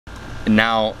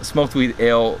Now, smoked wheat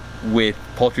ale with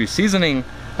poultry seasoning,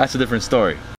 that's a different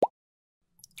story.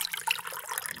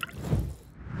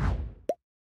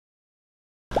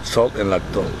 Salt and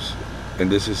lactose. And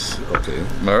this is, okay.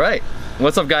 All right.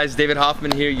 What's up guys, David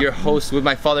Hoffman here, your host with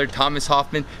my father, Thomas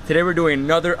Hoffman. Today we're doing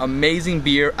another amazing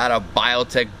beer out of Bayou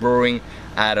Teche Brewing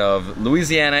out of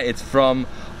Louisiana. It's from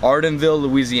Arnaudville,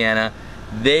 Louisiana.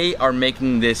 They are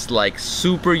making this like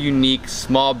super unique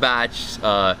small batch,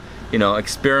 you know,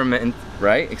 experiment,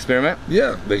 right? Experiment?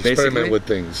 Yeah, they experiment basically with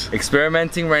things.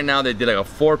 Experimenting right now. They did like a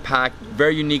 4-pack,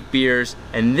 very unique beers,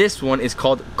 and this one is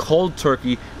called Cold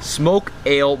Turkey Smoke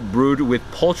Ale brewed with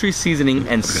poultry seasoning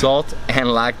and salt and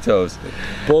lactose.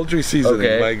 Poultry seasoning,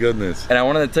 okay. My goodness. And I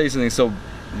wanted to tell you something. So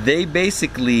they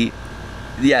basically,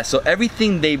 yeah, so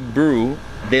everything they brew,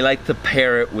 they like to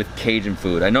pair it with Cajun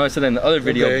food. I know I said that in the other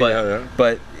video, okay,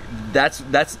 but that's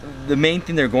the main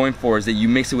thing they're going for, is that you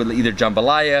mix it with either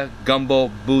jambalaya, gumbo,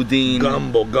 boudin.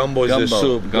 Gumbo is the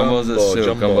soup. Gumbo is the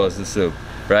soup. Gumbo is the soup,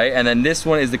 right? And then this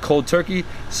one is the cold turkey.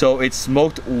 So it's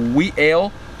smoked wheat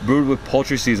ale brewed with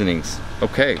poultry seasonings.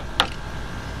 Okay.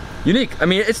 Unique. I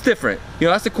mean, it's different. You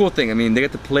know, that's the cool thing. I mean, they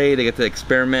get to play, they get to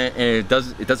experiment, and it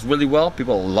does really well.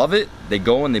 People love it. They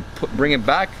go and they bring it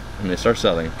back and they start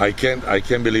selling. I can't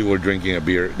believe we're drinking a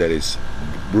beer that is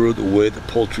brewed with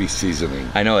poultry seasoning.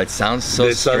 I know, it sounds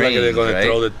so strange. It sounds like they're going right? to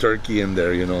throw the turkey in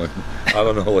there, you know. I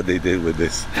don't know what they did with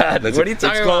this. What are you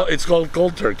talking about? It's called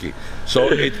cold turkey. So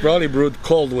it's probably brewed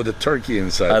cold with the turkey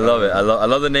inside. I love it. I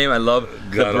love the name. I love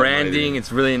God the branding. Almighty.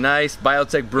 It's really nice. Bayou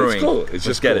Teche Brewing. It's cool. It's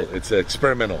just cool. It's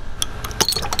experimental.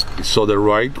 So the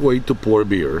right way to pour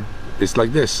beer is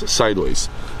like this, sideways.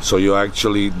 So you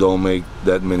actually don't make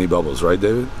that many bubbles, right,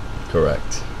 David?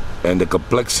 Correct. And the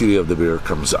complexity of the beer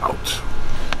comes out.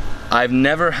 I've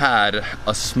never had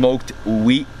a smoked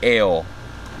wheat ale.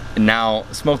 Now,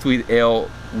 smoked wheat ale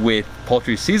with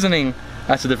poultry seasoning,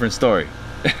 that's a different story.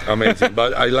 Amazing.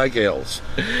 But I like ales.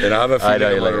 And I have a feeling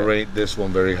I'm going to rate this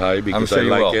one very high because I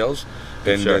like ales.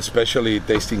 And especially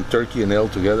tasting turkey and ale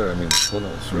together, I mean, who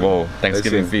knows? Right? Whoa,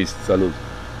 Thanksgiving feast. Salud.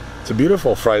 It's a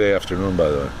beautiful Friday afternoon, by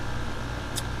the way.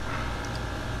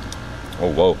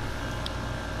 Oh, whoa.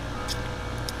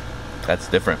 That's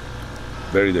different.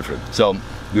 Very different. So,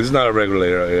 this is not a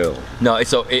regular ale. No,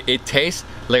 it tastes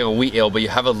like a wheat ale, but you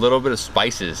have a little bit of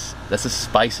spices. That's the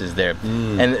spices there.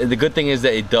 And the good thing is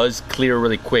that it does clear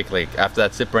really quick. Like, after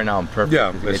that sip right now, I'm perfect.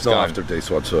 Yeah, it's no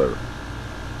aftertaste whatsoever.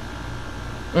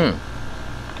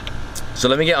 So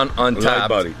let me get on tap. Light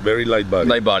body, very light body.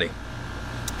 Light body.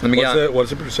 Let me get.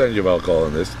 What's the percentage of alcohol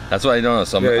in this? That's what I don't know.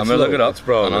 So I'm gonna look it up. It's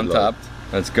probably on Untapped.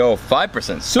 Let's go.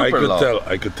 5%. Super low.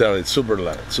 I could tell it's super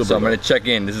light. So I'm gonna check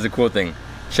in. This is the cool thing.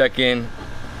 Check in.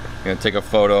 I'm gonna take a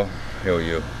photo. Here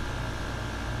you.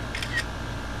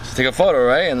 Just take a photo,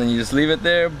 right? And then you just leave it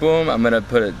there. Boom. I'm gonna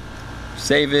put it.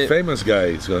 Save it. Famous guy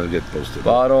is gonna get posted.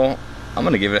 Bottle. I'm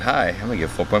gonna give it high. I'm gonna give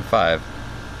it 4.5.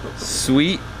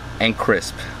 Sweet and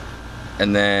crisp.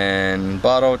 And then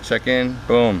bottle, check in,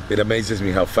 boom. It amazes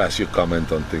me how fast you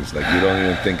comment on things. Like you don't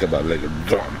even think about it.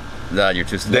 Like, nah, you're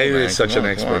too slow. David is such an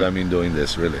expert. I mean, doing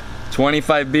this really.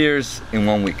 25 beers in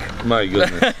 1 week. My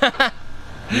goodness.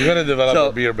 You're gonna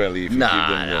develop a beer belly if you keep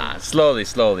doing that.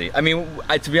 Slowly. I mean,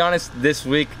 to be honest, this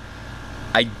week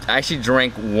I actually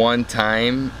drank one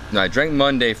time. No, I drank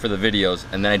Monday for the videos,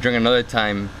 and then I drank another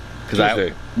time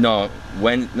because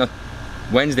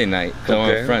Wednesday night, because I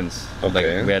went with friends.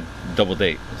 Okay. Like, we had double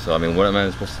date. So, I mean, what am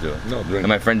I supposed to do? No, drink. And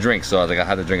my friend drinks, so I was like, I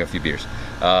had to drink a few beers.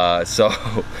 So,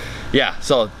 yeah.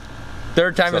 So,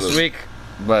 third time this week,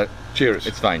 but cheers.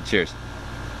 It's fine. Cheers.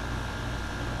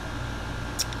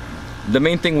 The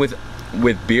main thing with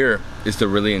beer is to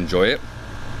really enjoy it.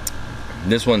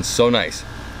 This one's so nice.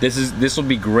 This will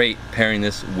be great pairing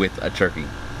this with a turkey,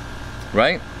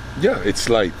 right? Yeah, it's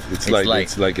light. It's light.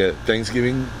 It's like a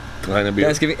Thanksgiving kind of beer.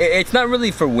 Thanksgiving. It's not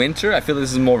really for winter. I feel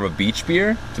this is more of a beach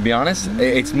beer, to be honest.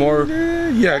 It's more.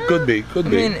 Yeah, could be. Could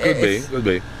be.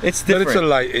 It's different.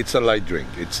 But it's a light drink.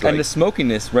 It's like, and the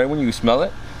smokiness, right when you smell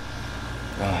it.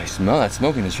 Oh, you smell that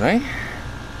smokiness, right?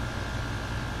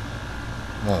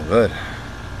 Oh, good.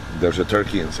 There's a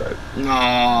turkey inside.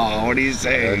 No, what are you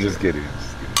saying? I'm just kidding.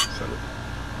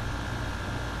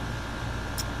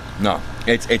 No,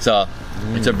 it's a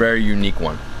very unique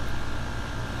one.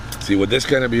 See, with this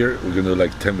kind of beer, we're gonna do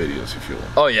like 10 videos if you want.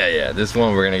 Oh yeah. This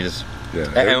one we're gonna just. Yeah.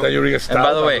 And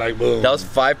by the way, like, that was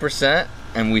 5%,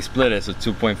 and we split it, so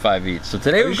 2.5 each. So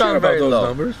today we've gone very low.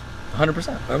 Numbers?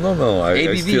 100%. I don't know.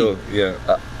 I still,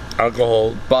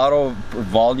 alcohol, bottle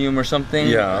volume or something.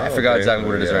 Yeah, I forgot exactly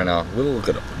what it is right now. We'll look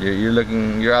it up.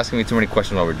 You're asking me too many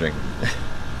questions while we're drinking.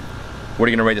 What are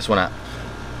you gonna rate this one at?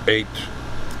 8.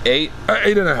 8?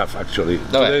 8.5 actually.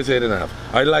 Okay. Today's 8.5.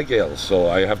 I like ales, so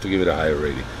I have to give it a higher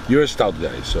rating. You're a stout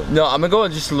guy, so. No, I'm gonna go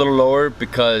just a little lower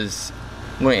because,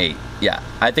 wait, yeah,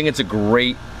 I think it's a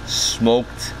great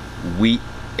smoked wheat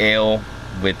ale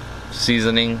with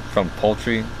seasoning from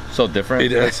poultry. So different.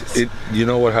 It has, you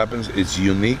know what happens? It's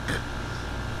unique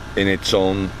in its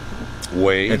own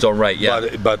way. It's all right,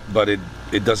 yeah. But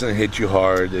it doesn't hit you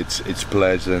hard. It's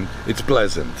pleasant. It's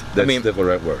pleasant. That's the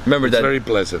correct word. Remember it's that very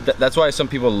pleasant. That's why some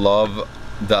people love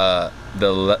the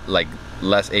like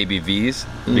less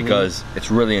ABVs because it's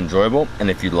really enjoyable, and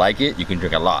if you like it, you can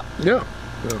drink a lot. Yeah.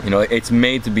 You know, it's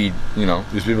made to be. You know,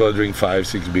 these people drink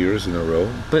 5-6 beers in a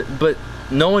row. But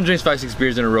no one drinks 5-6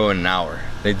 beers in a row in an hour.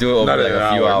 They do it over like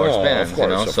a few hour spans. Of course,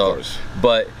 you know, of course.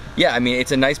 But yeah, I mean,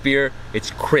 it's a nice beer.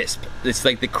 It's crisp. It's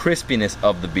like the crispiness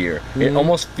of the beer. It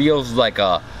almost feels like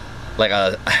a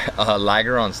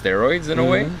lager on steroids in a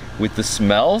way, with the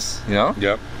smells. You know.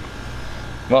 Yep.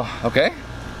 Well, okay.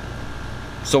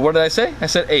 So what did I say? I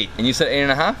said 8, and you said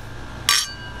 8.5.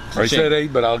 I said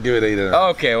 8, but I'll give it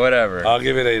 8.5. Okay, whatever. I'll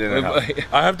give it 8.5.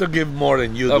 I have to give more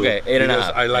than you do. Okay,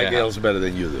 8.5. I like ales better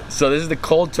than you do. So this is the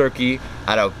cold turkey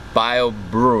out of Bayou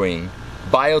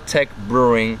Teche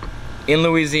Brewing in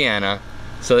Louisiana.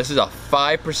 So this is a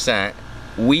 5%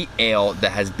 wheat ale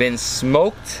that has been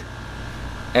smoked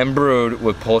and brewed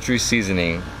with poultry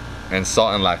seasoning and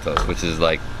salt and lactose, which is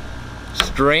like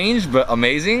strange but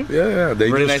amazing. Yeah,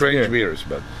 they really do nice strange beers,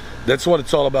 but that's what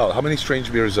it's all about. How many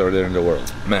strange beers are there in the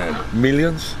world? Man,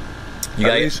 millions. You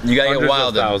gotta get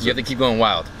wild. You have to keep going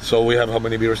wild. So we have how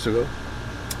many beers to go?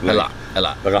 Like, a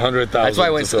lot. Like 100,000. That's why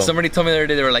when somebody told me the other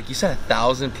day, they were like, "You said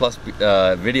 1,000 plus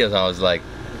videos." I was like,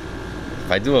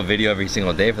 if I do a video every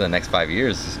single day for the next 5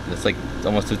 years, it's like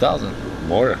almost 2,000.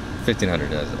 More.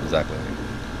 1,500 exactly.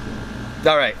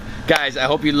 All right. Guys, I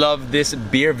hope you loved this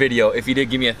beer video. If you did,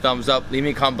 give me a thumbs up. Leave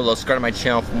me a comment below. Subscribe to my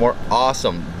channel for more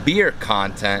awesome beer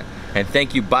content. And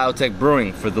thank you, Bayou Teche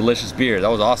Brewing, for delicious beer. That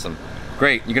was awesome.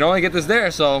 Great. You can only get this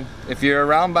there. So if you're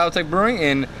around Bayou Teche Brewing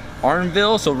in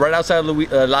Arnaudville, so right outside of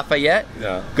Lafayette,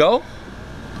 go.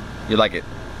 You like it.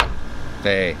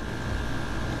 Hey.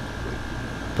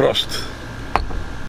 Prost.